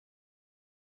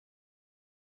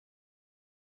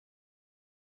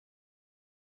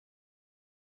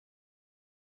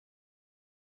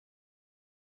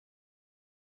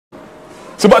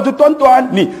Sebab tu tuan-tuan,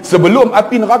 ni sebelum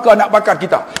api neraka nak bakar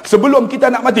kita, sebelum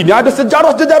kita nak mati, ni ada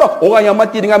sejarah-sejarah orang yang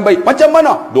mati dengan baik. Macam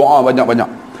mana? Doa banyak-banyak.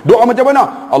 Doa macam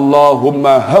mana?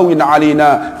 Allahumma hawin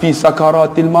alina fi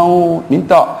sakaratil maut.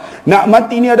 Minta. Nak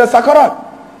mati ni ada sakarat.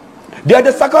 Dia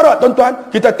ada sakarat, tuan-tuan.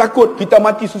 Kita takut kita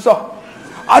mati susah.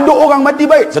 Ada orang mati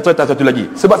baik. Saya cerita satu lagi.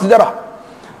 Sebab sejarah.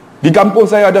 Di kampung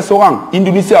saya ada seorang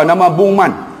Indonesia nama Bung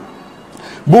Man.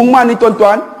 Bung Man ni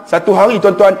tuan-tuan, satu hari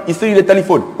tuan-tuan, isteri dia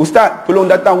telefon, Ustaz, tolong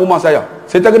datang rumah saya.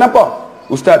 Saya tanya kenapa?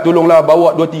 Ustaz, tolonglah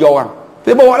bawa 2-3 orang.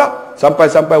 Saya bawa lah.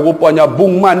 Sampai-sampai rupanya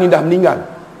Bung Man ni dah meninggal.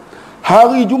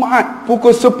 Hari Jumaat pukul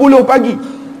 10 pagi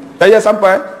saya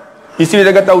sampai, isteri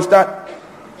dia kata, Ustaz,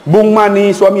 Bung Man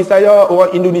ni suami saya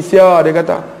orang Indonesia. Dia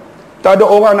kata, tak ada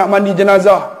orang nak mandi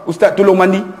jenazah, Ustaz tolong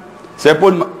mandi. Saya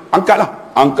pun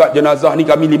angkat jenazah ni,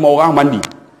 kami 5 orang mandi.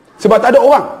 Sebab tak ada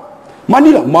orang.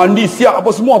 Mandilah, mandi siap apa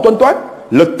semua tuan-tuan.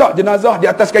 Letak jenazah di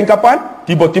atas kain kapan.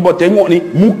 Tiba-tiba tengok ni,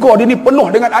 muka dia ni penuh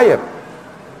dengan air.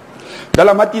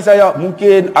 Dalam hati saya,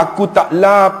 mungkin aku tak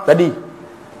lap tadi.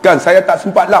 Kan saya tak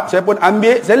sempat lap, saya pun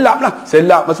ambil, saya lap lah. Saya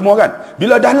lap semua kan.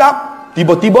 Bila dah lap,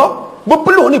 tiba-tiba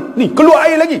berpeluh ni keluar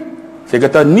air lagi. Saya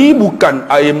kata, ni bukan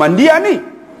air mandian ni.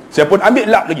 Saya pun ambil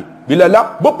lap lagi. Bila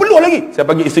lap, berpeluh lagi. Saya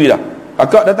panggil isteri dah.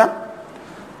 Akak datang.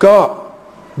 Kak,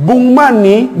 Bung Man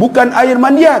ni bukan air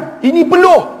mandian, ini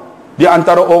peluh. Dia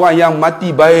antara orang yang mati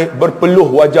baik,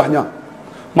 berpeluh wajahnya.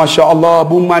 Masya Allah,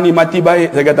 Bung Man ni mati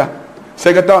baik.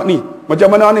 Saya kata, ni macam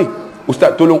mana ni?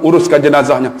 Ustaz tolong uruskan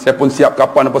jenazahnya. Saya pun siap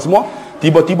kapan apa semua.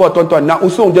 Tiba-tiba tuan-tuan, nak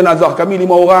usung jenazah kami 5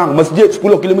 orang, masjid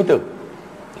 10 km.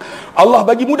 Allah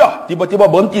bagi mudah. Tiba-tiba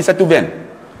berhenti satu van.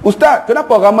 Ustaz,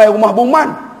 kenapa ramai rumah Bung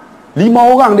Man? 5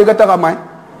 orang dia kata ramai.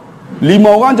 5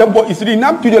 orang campur isteri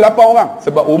 6, 7, 8 orang.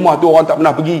 Sebab rumah tu orang tak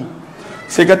pernah pergi.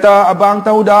 Saya kata, abang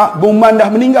tahu tak, Bung Man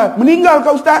dah meninggal. Meninggal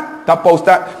kau Ustaz? Tak apa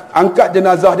Ustaz, angkat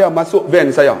jenazah dia masuk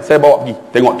van saya bawa pergi.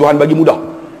 Tengok Tuhan bagi mudah.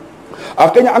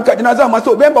 Akhirnya angkat jenazah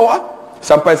masuk van, bawa.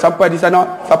 Sampai di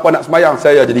sana, siapa nak semayang,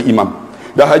 saya jadi imam.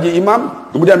 Dah haji imam,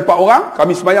 kemudian 4 orang,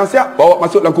 kami semayang siap, bawa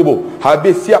masuk dalam kubur.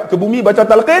 Habis siap ke bumi baca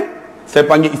talqin, saya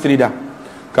panggil isteri dia.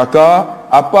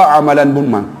 Kakak, apa amalan Bung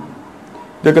Man?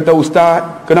 Dia kata,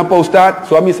 Ustaz, kenapa Ustaz?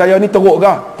 Suami saya ni teruk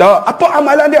ke? Tak, apa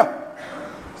amalan dia?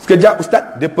 Sekejap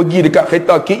Ustaz, dia pergi dekat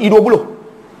kereta KI20.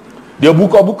 Dia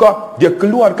buka-buka, dia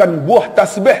keluarkan buah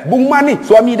tasbih Bung Man ni,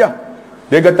 suami dia.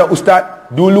 Dia kata,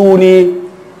 Ustaz, dulu ni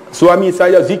suami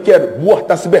saya zikir buah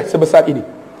tasbih sebesar ini.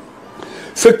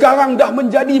 Sekarang dah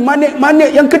menjadi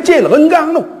manik-manik yang kecil,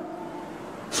 renggang tu.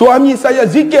 Suami saya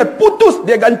zikir, putus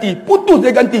dia ganti.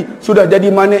 Sudah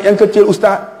jadi manik yang kecil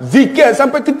Ustaz. Zikir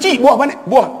sampai kecil buah manik,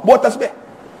 buah tasbih.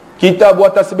 Kita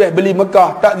buah tasbih beli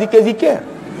Mekah, tak zikir-zikir.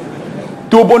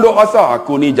 Tu pun duk rasa,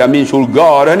 aku ni jamin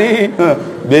syurga dah ni.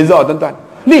 Beza tuan-tuan.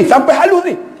 Ni sampai halus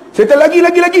ni. Serta lagi.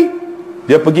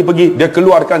 Dia pergi, dia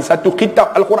keluarkan satu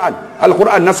kitab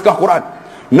Al-Quran, naskah Quran.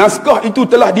 Naskah itu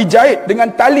telah dijahit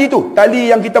dengan tali tu,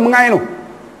 tali yang kita mengain tu,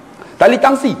 tali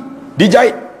tangsi,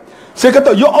 dijahit. Saya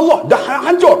kata, ya Allah, dah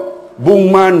hancur.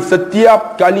 Bung Man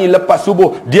setiap kali lepas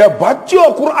subuh dia baca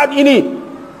Quran ini,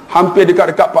 hampir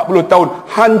dekat-dekat 40 tahun.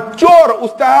 Hancur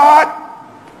Ustaz.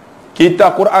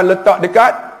 Kita Quran letak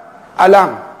dekat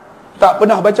alang, tak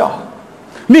pernah baca.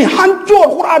 Ni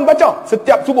hancur Quran baca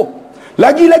setiap subuh.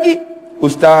 Lagi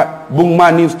Ustaz, Bung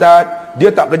Man ni Ustaz, dia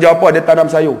tak kerja apa, dia tanam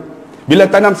sayur. Bila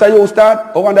tanam sayur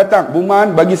Ustaz, orang datang, Bung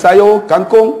Man bagi sayur,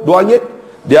 kangkung, RM2.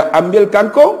 Dia ambil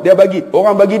kangkung, dia bagi.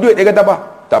 Orang bagi duit, dia kata apa?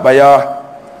 Tak payah.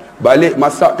 Balik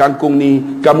masak kangkung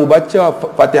ni, kamu baca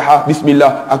Fatihah,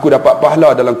 Bismillah, aku dapat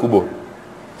pahala dalam kubur.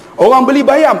 Orang beli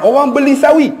bayam, orang beli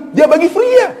sawi, dia bagi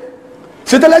free ya.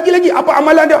 Setelah lagi, apa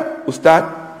amalan dia? Ustaz,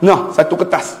 nah, satu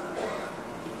kertas.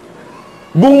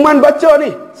 Bung Man baca ni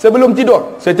sebelum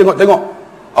tidur. Saya tengok.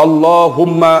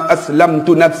 Allahumma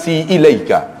aslamtu nafsi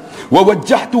ilaika wa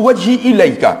wajjahtu wajhi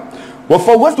ilaika wa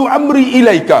fawwadtu amri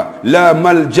ilaika la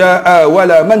malja'a wa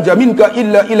la manja minka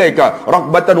illa ilaika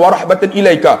raghbatan wa rahbatan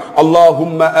ilaika.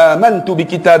 Allahumma amantu bi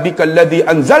kitabika alladhi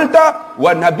anzalta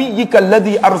wa nabiyyika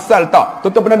alladhi arsalta.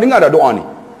 Tuan-tuan pernah dengar tak doa ni?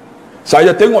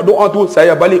 Saya tengok doa tu,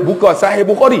 saya balik buka Sahih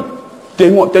Bukhari.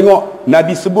 Tengok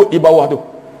Nabi sebut di bawah tu.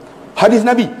 Hadis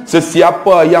Nabi,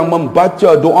 sesiapa yang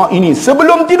membaca doa ini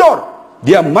sebelum tidur,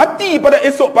 dia mati pada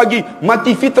esok pagi,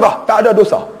 mati fitrah, tak ada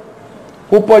dosa.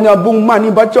 Rupanya Bung Man ni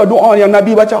baca doa yang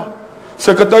Nabi baca.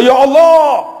 Saya kata, ya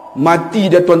Allah, mati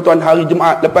dia tuan-tuan hari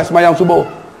Jumaat lepas sembahyang subuh.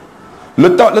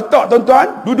 Letak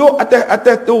tuan-tuan, duduk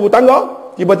atas tu tangga,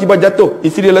 tiba-tiba jatuh.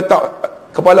 Isteri dia letak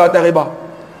kepala atas rebah.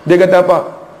 Dia kata apa?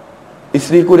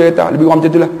 Isteriku dia kata, lebih kurang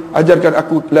macam itulah, ajarkan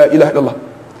aku la ilaha illallah.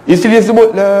 Isteri dia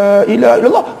sebut la ilaha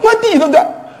illallah, mati tuan-tuan.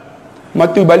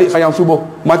 Mati balik sayang subuh,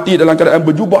 mati dalam keadaan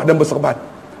berjubah dan berserban.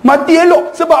 Mati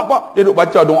elok. Sebab apa? Dia duk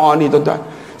baca doa ni, tuan-tuan.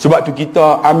 Sebab tu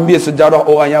kita ambil sejarah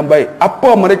orang yang baik.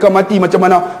 Apa mereka mati macam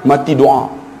mana? Mati doa.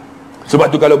 Sebab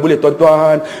tu kalau boleh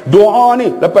tuan-tuan, doa ni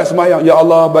lepas sembahyang, ya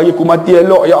Allah, bagi aku mati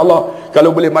elok, ya Allah.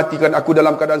 Kalau boleh matikan aku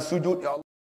dalam keadaan sujud, ya Allah.